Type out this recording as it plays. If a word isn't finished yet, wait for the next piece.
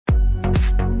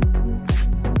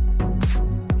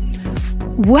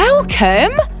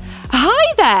Welcome.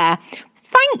 Hi there.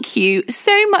 Thank you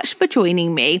so much for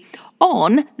joining me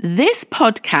on this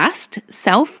podcast,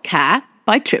 Self-Care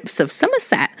by Trips of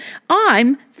Somerset.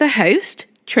 I'm the host,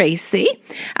 Tracy,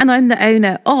 and I'm the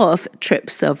owner of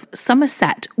Trips of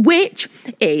Somerset, which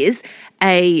is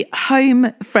a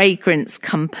home fragrance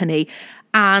company,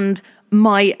 and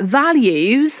my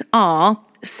values are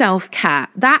self-care.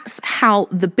 That's how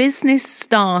the business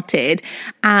started.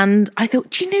 And I thought,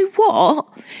 do you know what?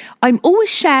 I'm always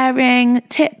sharing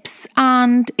tips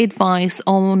and advice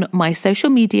on my social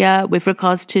media with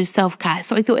regards to self-care.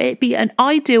 So I thought it'd be an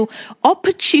ideal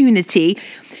opportunity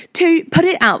to put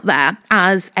it out there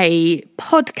as a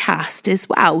podcast as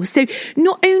well. So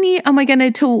not only am I going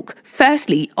to talk,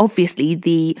 firstly, obviously,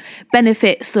 the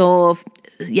benefits of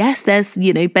there's,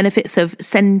 benefits of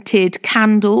scented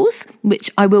candles,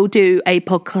 which I will do a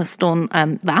podcast on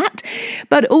that.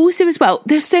 But also as well,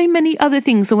 there's so many other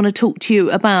things I want to talk to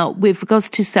you about with regards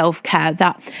to self-care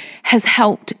that has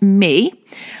helped me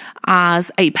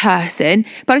as a person.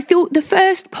 But I thought the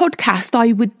first podcast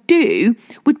I would do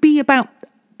would be about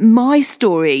my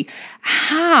story,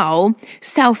 how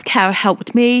self-care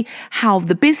helped me, how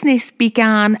the business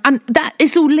began, and that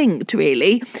is all linked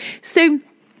really. So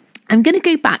I'm going to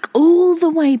go back all the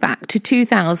way back to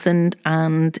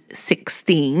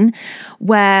 2016,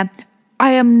 where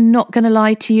I am not going to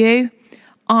lie to you,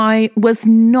 I was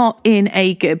not in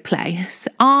a good place.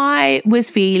 I was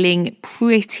feeling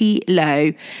pretty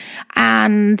low,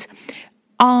 and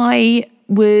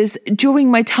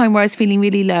during my time where I was feeling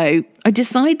really low, I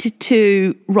decided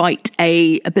to write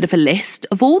a bit of a list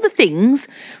of all the things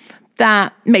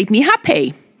that made me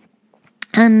happy.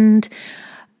 And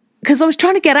because I was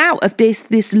trying to get out of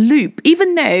this loop,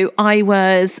 even though I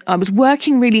was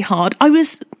working really hard, I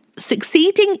was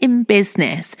succeeding in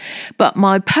business, but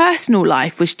my personal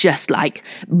life was just like,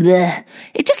 bleh.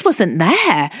 It just wasn't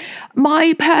there.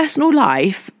 My personal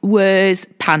life was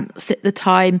pants at the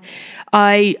time.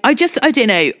 I don't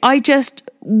know. I just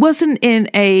wasn't in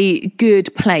a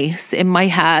good place in my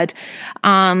head,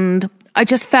 and I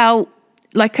just felt,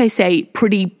 like I say,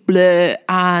 pretty blur.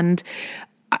 And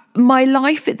my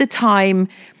life at the time,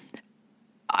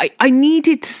 I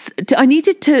needed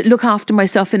to look after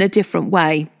myself in a different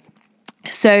way.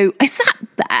 So I sat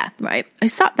there, right? I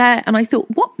sat there and I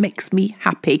thought, what makes me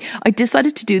happy? I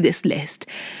decided to do this list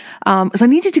because I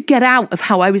needed to get out of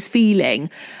how I was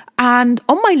feeling. And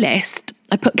on my list,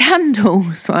 I put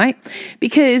candles, right?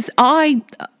 Because I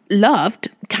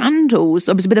loved candles.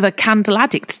 I was a bit of a candle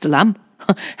addict still am.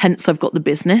 Hence I've got the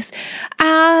business.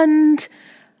 And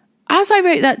as I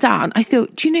wrote that down, I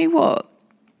thought, do you know what?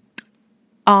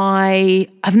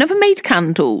 I've never made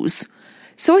candles.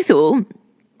 So I thought,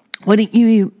 why don't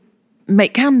you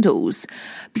make candles?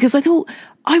 Because I thought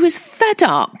I was fed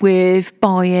up with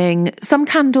buying some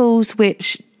candles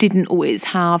which didn't always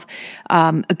have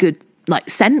a good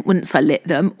scent once I lit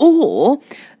them, or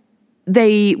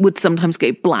they would sometimes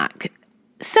go black.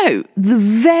 So the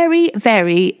very,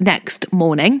 very next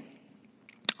morning,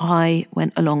 I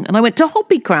went along and I went to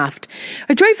Hobbycraft.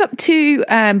 I drove up to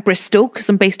Bristol because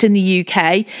I'm based in the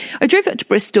UK. I drove up to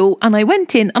Bristol and I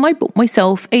went in and I bought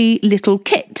myself a little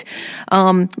kit.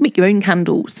 Make your own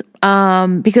candles.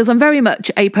 Because I'm very much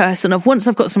a person of, once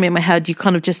I've got something in my head, you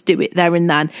kind of just do it there and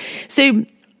then. So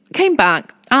came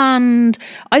back and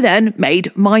I then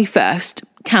made my first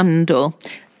candle.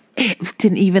 It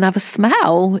didn't even have a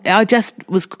smell. I just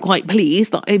was quite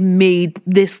pleased that I made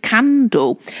this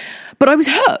candle. But I was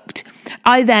hooked.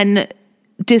 I then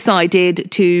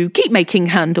decided to keep making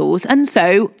candles. And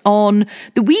so on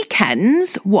the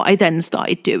weekends, what I then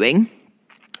started doing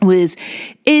was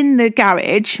in the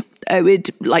garage, I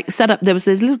would set up, there was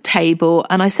this little table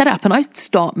and I set up and I'd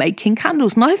start making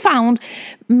candles. And I found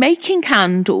making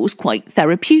candles quite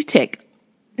therapeutic.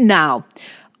 Now,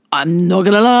 I'm not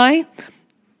going to lie,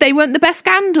 they weren't the best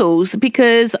candles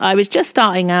because I was just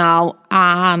starting out.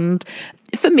 And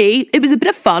for me, it was a bit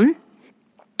of fun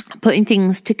putting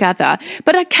things together,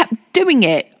 but I kept doing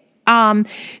it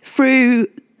through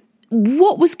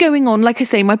what was going on. Like I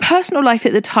say, my personal life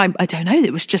at the time, I don't know,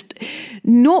 it was just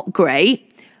not great.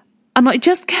 And I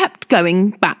just kept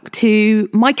going back to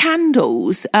my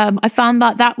candles. I found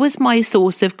that was my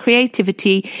source of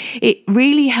creativity. It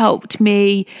really helped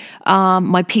me,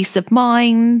 my peace of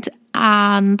mind.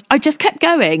 And I just kept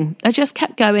going. I just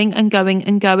kept going and going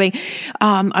and going.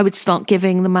 I would start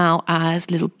giving them out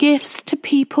as little gifts to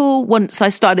people once I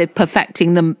started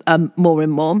perfecting them more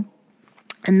and more.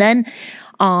 And then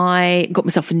I got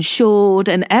myself insured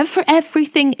and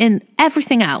everything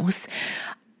else,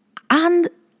 and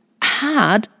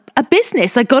had a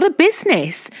business. I got a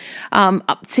business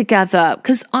up together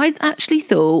because I actually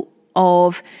thought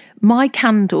of my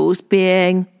candles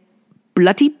being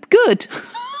bloody good.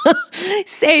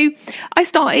 So I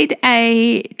started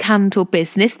a candle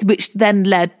business, which then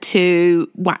led to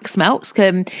wax melts.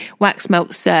 Wax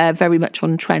melts are very much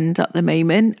on trend at the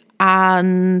moment.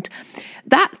 And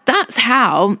that's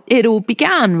how it all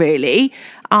began, really.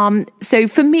 So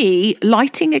for me,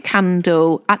 lighting a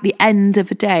candle at the end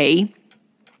of a day,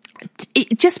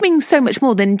 it just means so much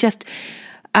more than just,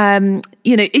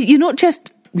 you're not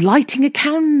just lighting a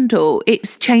candle,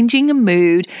 it's changing a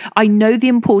mood. I know the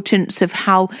importance of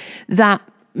how that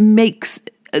makes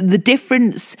the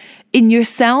difference in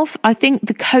yourself. I think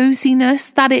the coziness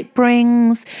that it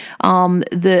brings,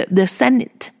 the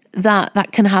scent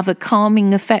that can have a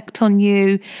calming effect on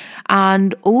you.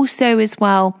 And also as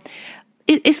well,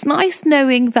 it's nice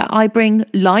knowing that I bring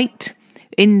light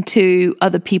into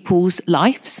other people's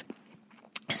lives.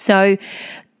 So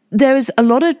there's a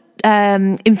lot of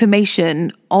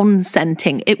information on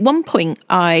scenting. At one point,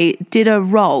 I did a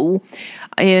role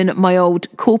in my old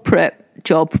corporate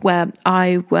job where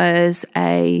I was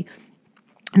a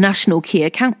national key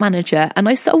account manager, and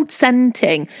I sold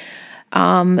scenting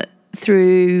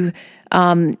through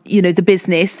the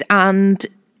business. And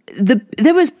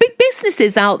there was big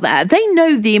businesses out there. They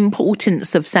know the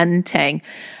importance of scenting.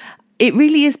 It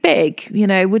really is big.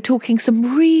 We're talking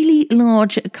some really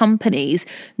large companies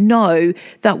know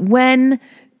that when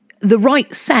the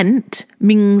right scent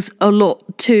means a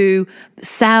lot to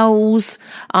sales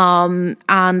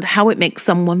and how it makes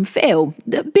someone feel.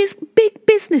 Big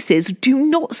businesses do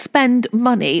not spend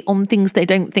money on things they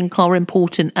don't think are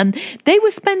important. And they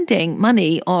were spending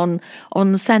money on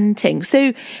scenting.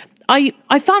 So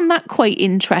I found that quite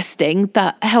interesting.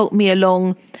 That helped me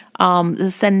along the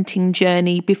scenting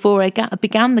journey before I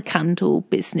began the candle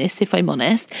business, if I'm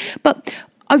honest. But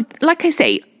like I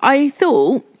say, I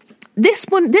thought this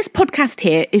podcast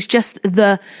here is just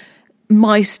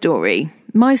my story,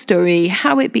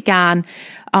 how it began.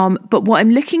 But what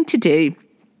I'm looking to do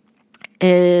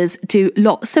is do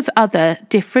lots of other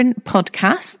different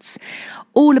podcasts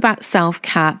all about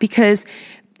self-care, because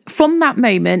from that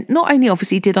moment, not only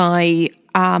obviously did I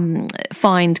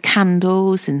find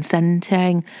candles and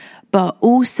scenting, but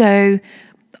also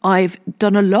I've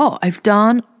done a lot. I've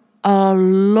done a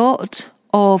lot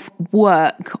of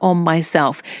work on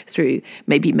myself through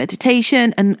maybe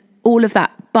meditation and all of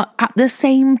that. But at the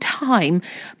same time,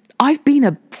 I've been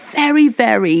a very,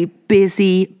 very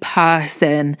busy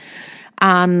person,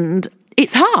 and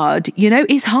it's hard,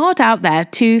 it's hard out there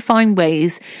to find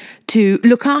ways to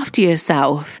look after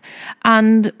yourself.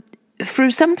 And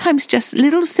through sometimes just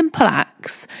little simple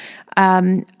acts.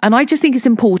 And I just think it's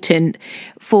important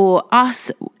for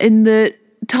us in the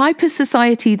type of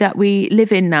society that we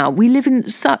live in now. We live in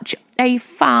such a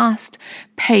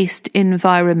fast-paced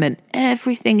environment.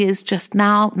 Everything is just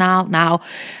now.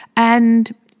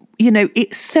 And,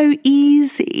 it's so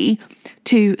easy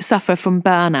to suffer from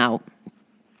burnout.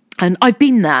 And I've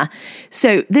been there.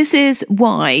 So this is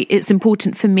why it's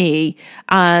important for me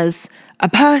as a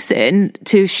person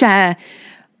to share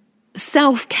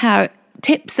self-care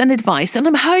tips and advice. And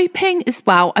I'm hoping as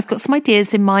well, I've got some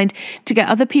ideas in mind to get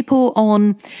other people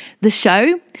on the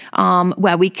show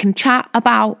where we can chat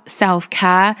about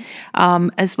self-care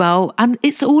as well. And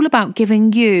it's all about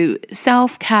giving you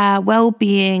self-care,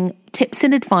 well-being, tips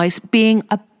and advice, being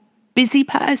a busy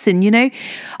person,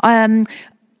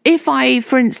 If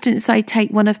for instance, I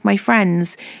take one of my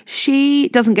friends, she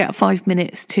doesn't get 5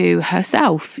 minutes to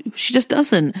herself. She just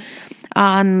doesn't.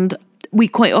 And we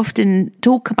quite often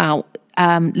talk about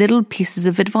little pieces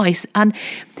of advice. And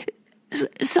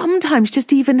sometimes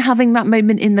just even having that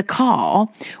moment in the car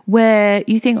where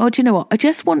you think, do you know what? I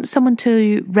just want someone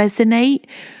to resonate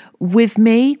with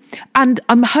me. And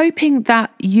I'm hoping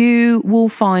that you will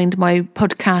find my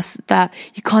podcast that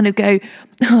you kind of go,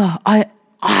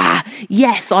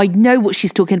 yes, I know what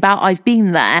she's talking about. I've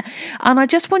been there. And I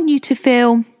just want you to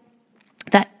feel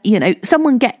that,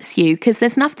 someone gets you, because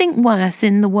there's nothing worse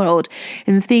in the world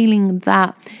than feeling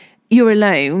that you're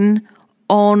alone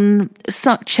on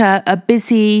such a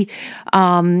busy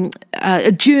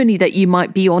a journey that you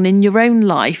might be on in your own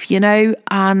life,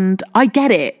 and I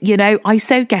get it, I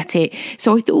so get it.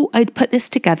 So I thought I'd put this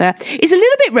together. It's a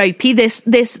little bit ropey, this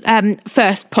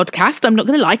first podcast. I'm not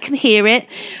going to lie, I can hear it.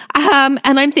 And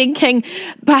I'm thinking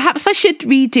perhaps I should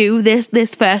redo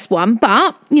this first one,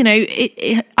 but,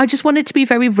 I just want it to be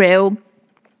very real.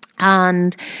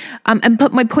 and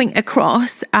put my point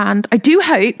across. And I do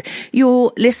hope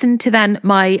you'll listen to then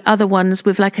my other ones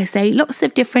with, like I say, lots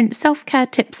of different self-care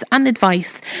tips and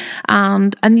advice,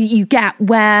 and you get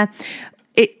where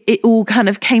it all kind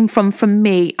of came from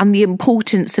me, and the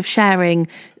importance of sharing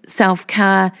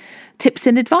self-care tips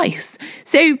and advice.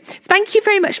 So thank you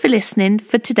very much for listening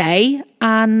for today,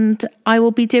 and I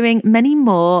will be doing many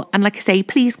more. And like I say,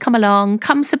 please come along,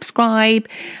 come subscribe,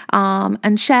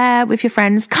 and share with your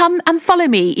friends. Come and follow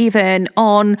me even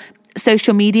on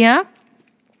social media.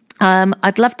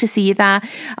 I'd love to see you there.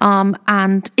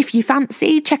 And if you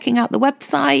fancy checking out the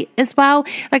website as well,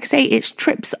 like I say, it's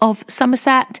Trips of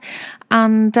Somerset,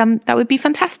 and that would be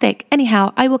fantastic.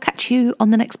 Anyhow, I will catch you on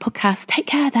the next podcast. Take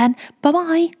care then.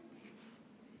 Bye-bye.